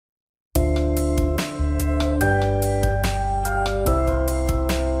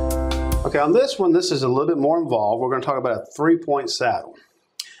Okay, on this one, this is a little bit more involved. We're going to talk about a three-point saddle.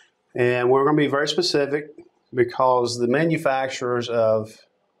 And we're going to be very specific because the manufacturers of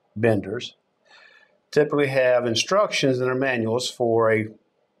benders typically have instructions in their manuals for a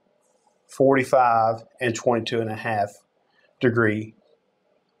 45 and 22.5 degree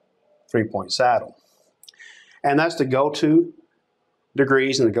three-point saddle. And that's the go-to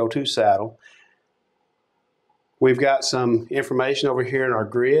degrees and the go-to saddle. We've got some information over here in our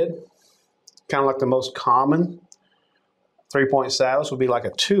grid. Kind of like the most common three-point saddles would be like a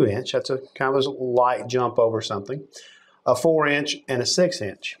 2-inch. That's a kind of a light jump over something. A 4-inch and a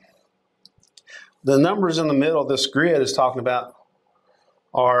 6-inch. The numbers in the middle of this grid is talking about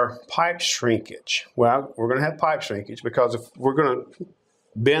our pipe shrinkage. Well, we're going to have pipe shrinkage because if we're going to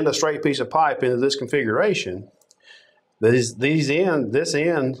bend a straight piece of pipe into this configuration, this end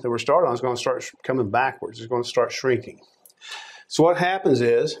that we're starting on is going to start coming backwards. It's going to start shrinking. So what happens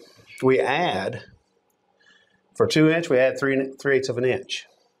is we add, for 2-inch, we add 3/8 of an inch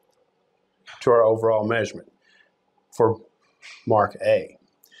to our overall measurement for mark A.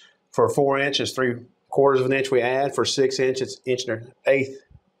 For 4-inch, it's 3/4 of an inch we add. For 6-inch, it's 1/8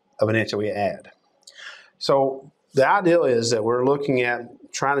 of an inch that we add. So the ideal is that we're looking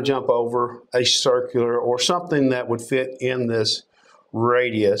at trying to jump over a circular or something that would fit in this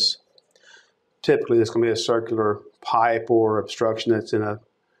radius. Typically, this can be a circular pipe or obstruction that's in a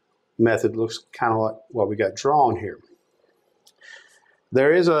method that looks kind of like what we got drawn here.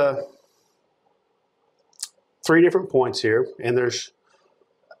 There is 3 different points here, and there's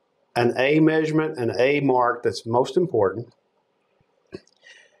an A measurement, an A mark that's most important,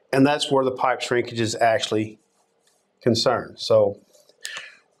 and that's where the pipe shrinkage is actually concerned. So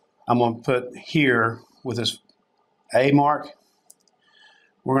I'm going to put here with this A mark,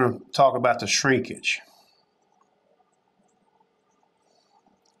 we're going to talk about the shrinkage.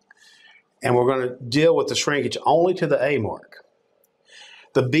 And we're going to deal with the shrinkage only to the A mark.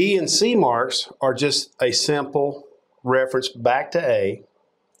 The B and C marks are just a simple reference back to A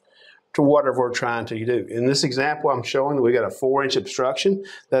to whatever we're trying to do. In this example, I'm showing that we got a 4-inch obstruction.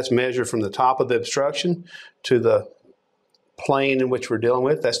 That's measured from the top of the obstruction to the plane in which we're dealing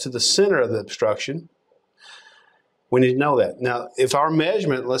with. That's to the center of the obstruction. We need to know that. Now, if our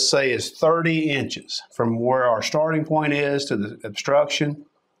measurement, let's say, is 30 inches from where our starting point is to the obstruction,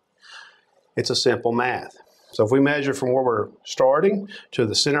 it's a simple math. So if we measure from where we're starting to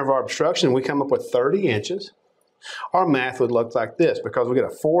the center of our obstruction and we come up with 30 inches, our math would look like this because we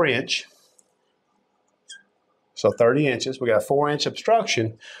got a 4-inch, so 30 inches, we got a 4-inch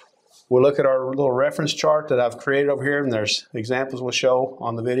obstruction. We'll look at our little reference chart that I've created over here, and there's examples we'll show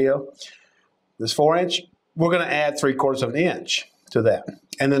on the video. This 4-inch, we're going to add 3/4 of an inch to that.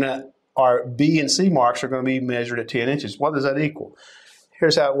 And then our B and C marks are going to be measured at 10 inches. What does that equal?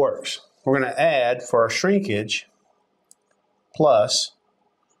 Here's how it works. We're going to add for our shrinkage plus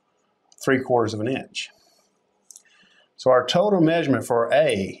 3/4 of an inch. So our total measurement for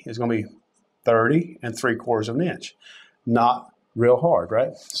A is going to be 30 and 3/4 of an inch. Not real hard,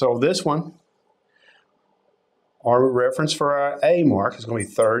 right? So this one, our reference for our A mark is going to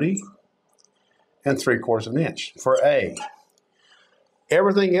be 30 and 3/4 of an inch for A.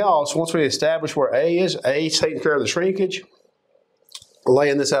 Everything else, once we establish where A is taking care of the shrinkage,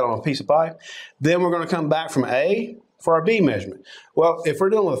 laying this out on a piece of pipe. Then we're going to come back from A for our B measurement. Well, if we're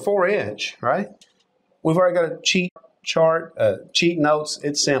dealing with a 4-inch, right, we've already got a cheat chart, cheat notes.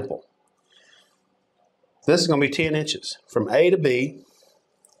 It's simple. This is going to be 10 inches. From A to B,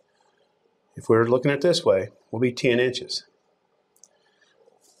 if we're looking at it this way, will be 10 inches.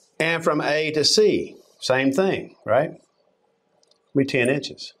 And from A to C, same thing, right? Will be 10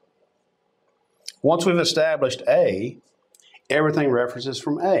 inches. Once we've established A, everything references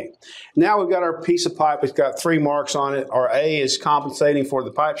from A. Now we've got our piece of pipe. It's got 3 marks on it. Our A is compensating for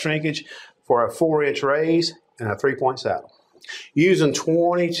the pipe shrinkage for a 4-inch raise and a 3-point saddle. Using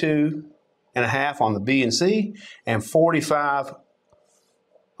 22.5 on the B and C and 45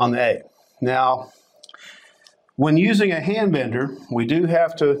 on the A. Now, when using a hand bender, we do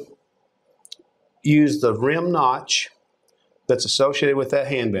have to use the rim notch that's associated with that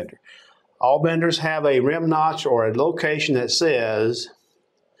hand bender. All benders have a rim notch or a location that says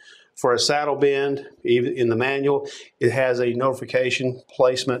for a saddle bend, even in the manual, it has a notification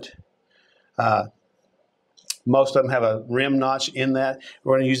placement. Most of them have a rim notch in that.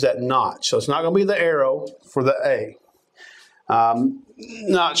 We're going to use that notch. So it's not going to be the arrow for the A.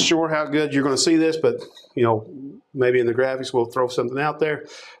 Not sure how good you're going to see this, but you know, maybe in the graphics we'll throw something out there.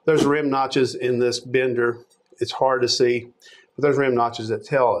 There's rim notches in this bender. It's hard to see, but there's rim notches that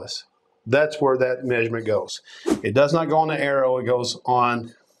tell us. That's where that measurement goes. It does not go on the arrow, it goes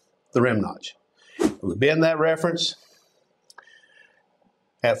on the rim notch. We bend that reference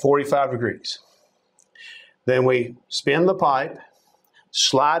at 45 degrees. Then we spin the pipe,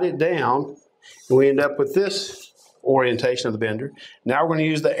 slide it down, and we end up with this orientation of the bender. Now we're going to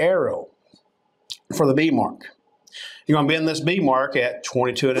use the arrow for the B mark. You're going to bend this B mark at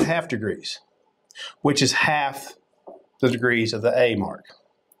 22.5 degrees, which is half the degrees of the A mark.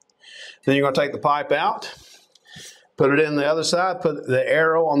 Then you're going to take the pipe out, put it in the other side, put the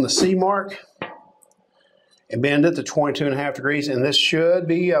arrow on the C mark, and bend it to 22.5 degrees. And this should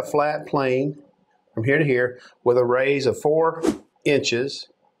be a flat plane from here to here with a raise of 4 inches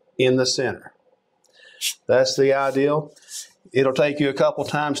in the center. That's the ideal. It'll take you a couple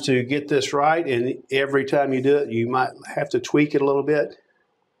times to get this right, and every time you do it, you might have to tweak it a little bit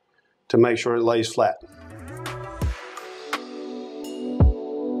to make sure it lays flat.